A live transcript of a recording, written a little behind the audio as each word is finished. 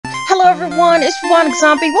Hello everyone, it's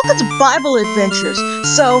BubonicZombie. Welcome to Bible Adventures.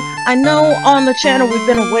 So, I know on the channel we've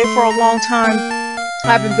been away for a long time.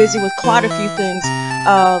 I've been busy with quite a few things.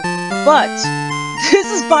 But this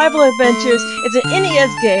is Bible Adventures. It's an NES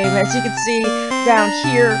game, as you can see down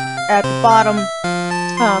here at the bottom.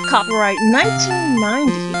 Copyright 1990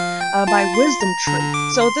 by Wisdom Tree.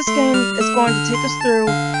 So this game is going to take us through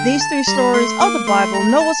these three stories of the Bible: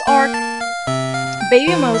 Noah's Ark,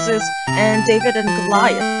 Baby Moses, and David and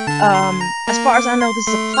Goliath. As far as I know, this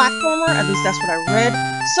is a platformer. At least that's what I read.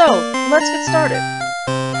 So, let's get started.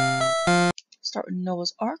 Start with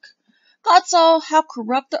Noah's Ark. God saw how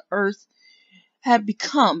corrupt the earth had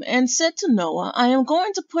become, and said to Noah, I am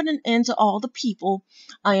going to put an end to all the people.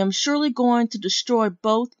 I am surely going to destroy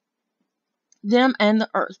both them and the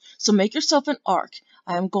earth. So make yourself an ark.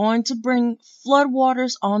 I am going to bring flood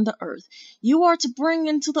waters on the earth. You are to bring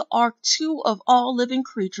into the ark 2 of all living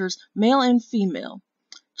creatures, male and female.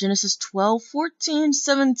 Genesis 12, 14,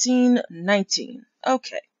 17, 19.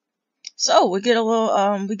 Okay. So we get a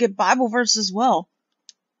little we get Bible verse as well.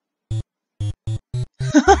 Do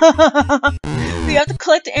you have to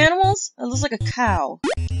collect the animals? It looks like a cow.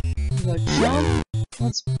 You go jump.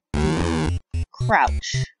 Let's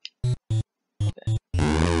crouch. Okay.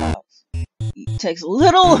 It takes a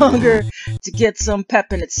little longer to get some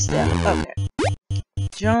pep in its step. Okay.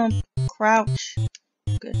 Jump, crouch.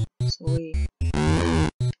 Good. So we.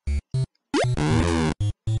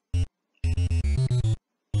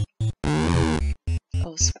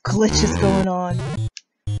 Oh, some glitches going on.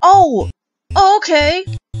 Oh! Oh, okay!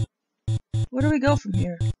 Where do we go from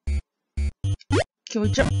here? Can we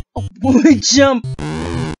jump? Oh, when we jump,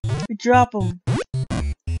 we drop them.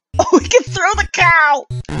 Oh, we can throw the cow!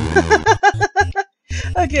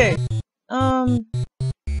 Okay. Oh,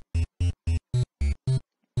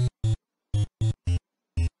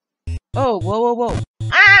 whoa, whoa, whoa.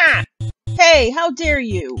 Ah! Hey, how dare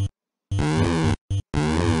you?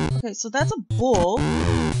 Okay, so that's a bull.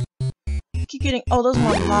 I keep getting. Oh, those are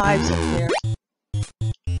my lives up there.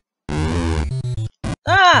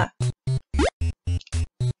 Ah!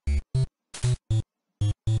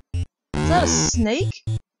 Is that a snake?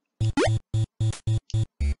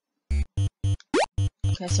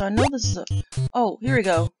 Okay, so I know this is a... Oh, here we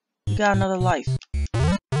go. We got another life.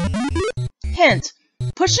 Hint.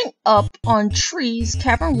 Pushing up on trees,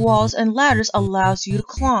 cavern walls, and ladders allows you to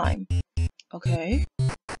climb. Okay.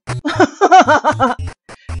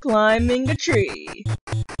 Climbing a tree.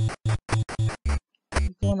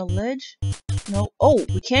 Go on a ledge? No. Oh,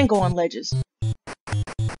 we can go on ledges.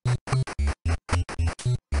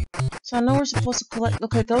 So I know we're supposed to collect...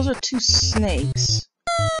 Okay, those are 2 snakes.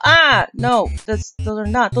 Ah! No, those are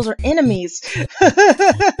not. Those are enemies.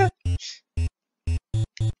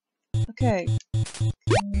 Okay.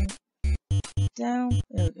 Down.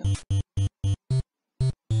 There we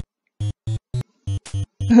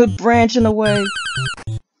go. Branch in the way.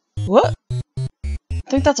 What? I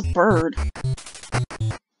think that's a bird.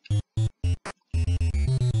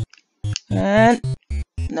 And...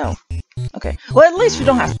 No. Okay. Well, at least we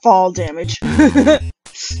don't have fall damage.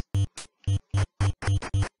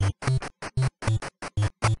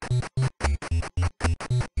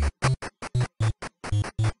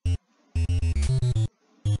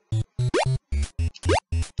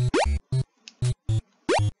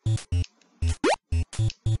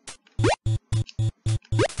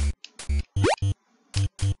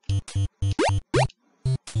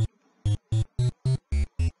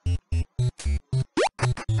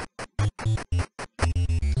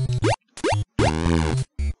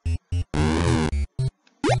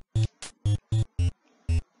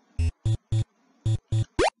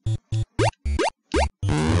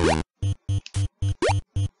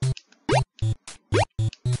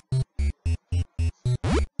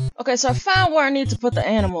 Okay, so I found where I need to put the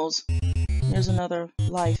animals. Here's another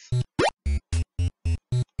life.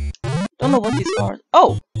 Don't know what these are.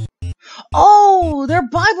 Oh! Oh! They're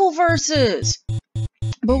Bible verses!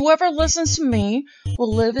 But whoever listens to me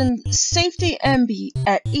will live in safety and be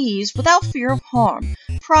at ease without fear of harm.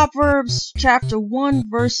 Proverbs chapter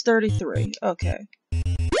 1 verse 33. Okay.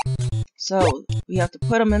 So, we have to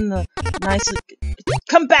put them in the nice...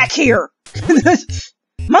 Come back here!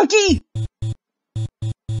 Monkey!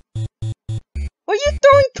 Are you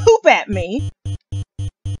throwing poop at me?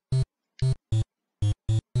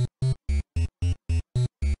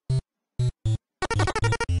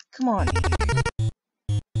 Come on.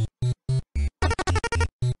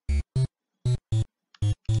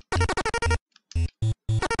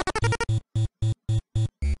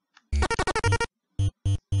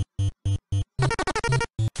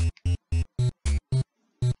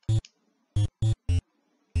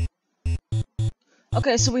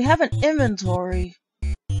 Okay, so we have an inventory.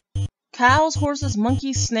 Cows, horses,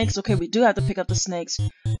 monkeys, snakes. Okay, we do have to pick up the snakes.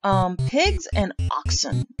 Pigs and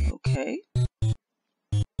oxen. Okay.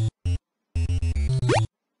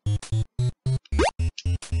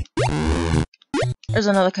 There's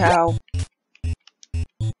another cow.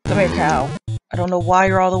 Come here, cow. I don't know why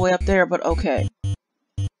you're all the way up there, but okay.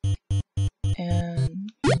 And...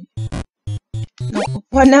 no,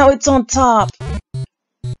 well, now it's on top.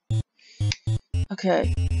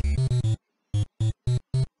 Okay.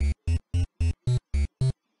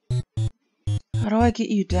 How do I get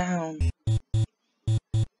you down?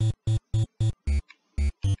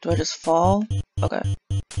 Do I just fall? Okay.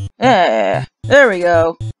 Yeah, there we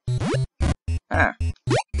go. Ah.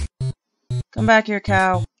 Come back here,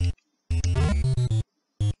 cow.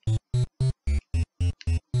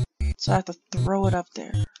 So I have to throw it up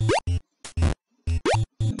there.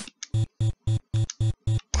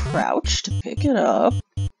 Crouch to pick it up.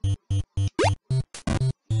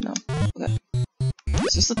 No. Okay.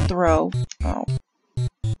 It's just a throw. Oh.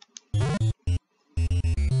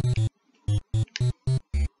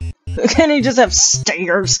 Can he just have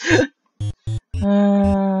stairs?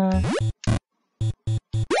 Where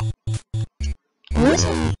is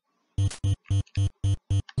it?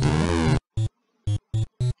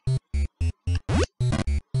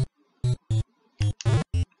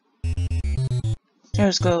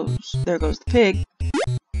 There goes the pig.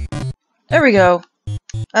 There we go.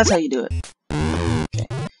 That's how you do it. Okay,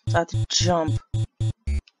 so I have to jump.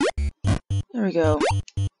 There we go.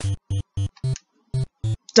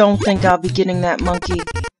 Don't think I'll be getting that monkey.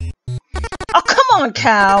 Oh, come on,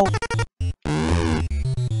 cow!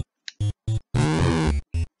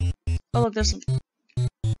 Oh, look, there's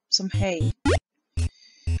some hay.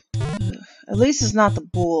 Ugh. At least it's not the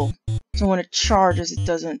bull, so when it charges, it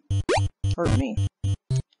doesn't hurt me.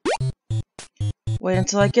 Wait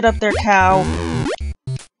until I get up there, cow.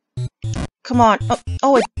 Come on.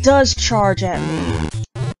 Oh, it does charge at me.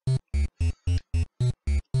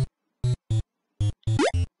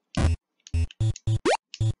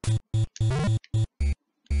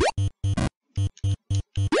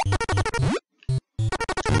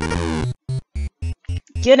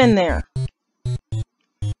 Get in there.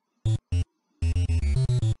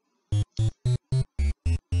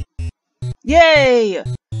 Yay!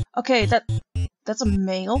 Okay, that's a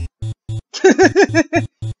male.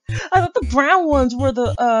 I thought the brown ones were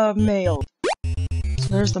the male. So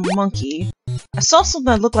there's the monkey. I saw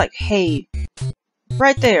something that looked like hay.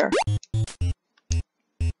 Right there.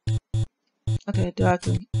 Okay, do I have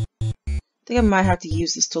to... I think I might have to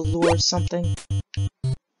use this to lure something.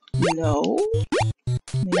 No?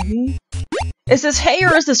 Maybe? Is this hay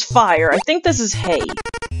or is this fire? I think this is hay.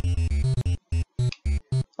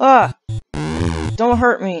 Ah! Don't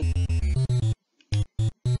hurt me.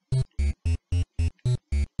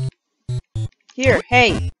 Here,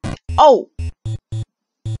 hey! Oh!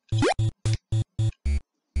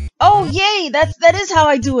 Oh, yay! That is how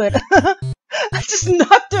I do it! I just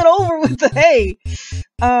knocked it over with the hay!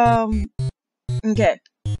 Okay.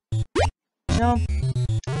 Jump.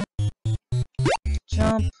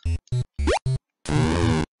 Jump.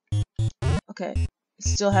 Okay. It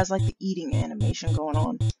still has, like, the eating animation going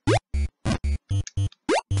on.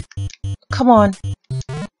 Come on.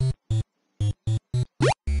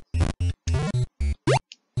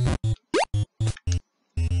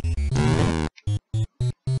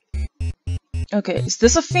 Okay, is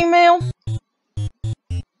this a female?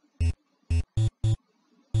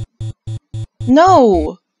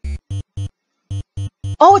 No!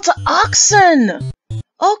 Oh, it's an oxen!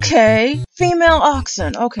 Okay, female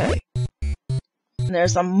oxen, okay. And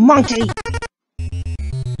there's a monkey!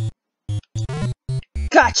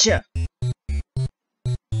 Gotcha!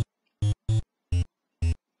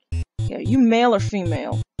 Yeah, you male or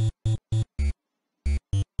female?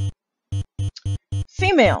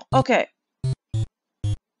 Female, okay.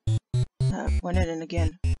 Went it in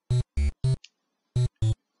again.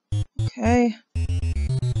 Okay.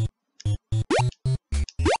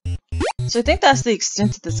 So I think that's the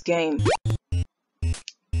extent of this game.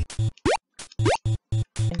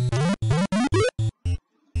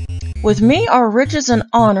 With me are riches and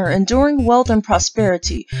honor, enduring wealth and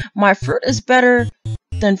prosperity. My fruit is better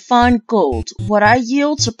than fine gold. What I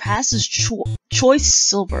yield surpasses choice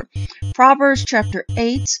silver. Proverbs chapter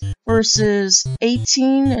 8, verses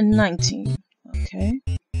 18 and 19. Okay.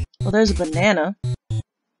 Well, there's a banana.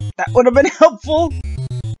 That would have been helpful.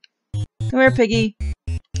 Come here, piggy.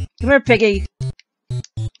 Come here, piggy.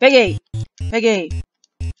 Piggy. Piggy.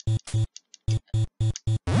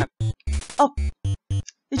 Oh. Did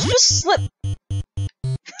you just slip?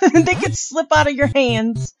 They could slip out of your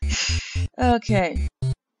hands. Okay.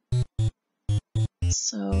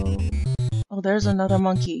 So... Oh, there's another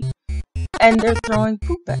monkey. And they're throwing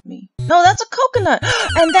poop at me. No, that's a coconut!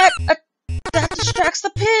 And that distracts the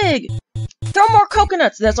pig! Throw more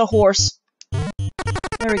coconuts! That's a horse.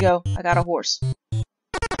 There we go. I got a horse.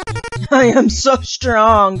 I am so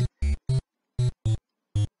strong!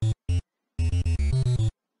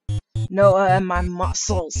 No, and my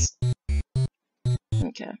muscles.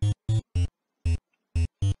 Okay.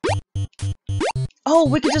 Oh,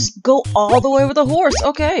 we could just go all the way with the horse.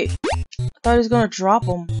 Okay. I thought he was gonna drop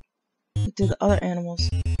him. Like did the other animals.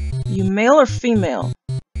 You male or female?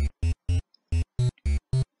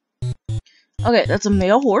 Okay, that's a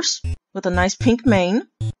male horse with a nice pink mane.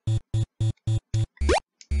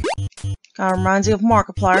 Kinda reminds me of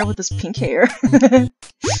Markiplier with his pink hair.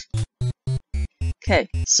 Okay,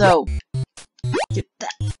 so get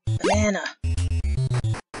that banana.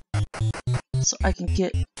 So I can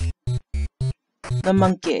get the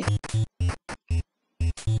monkey.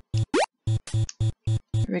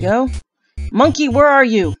 Here we go. Monkey, where are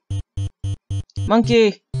you?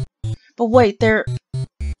 Monkey. But wait,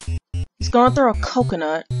 he's gonna throw a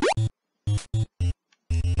coconut.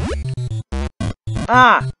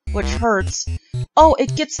 Ah, which hurts. Oh,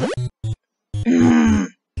 it gets the...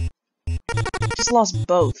 Just lost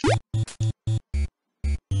both.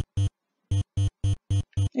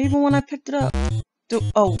 Even when I picked it up.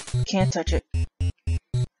 Oh, can't touch it.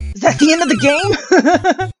 Is that the end of the game?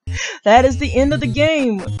 That is the end of the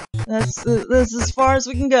game. That's as far as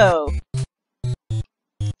we can go.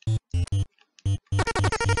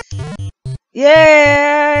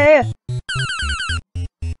 Yeah!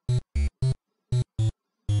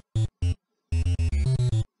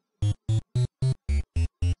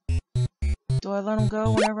 Do I let him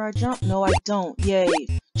go whenever I jump? No, I don't. Yay.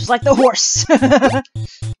 Just like the horse.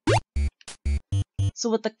 So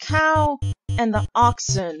with the cow and the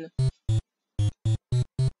oxen,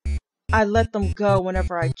 I let them go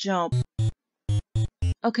whenever I jump.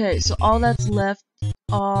 Okay, so all that's left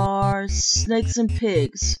are snakes and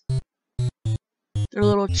pigs. Their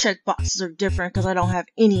little checkboxes are different because I don't have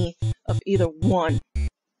any of either one.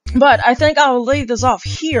 But I think I'll leave this off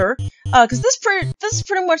here, because this is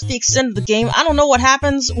pretty much the extent of the game. I don't know what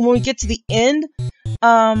happens when we get to the end,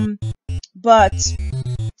 but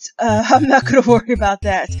I'm not going to worry about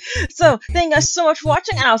that. So, thank you guys so much for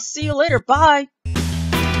watching, and I'll see you later. Bye!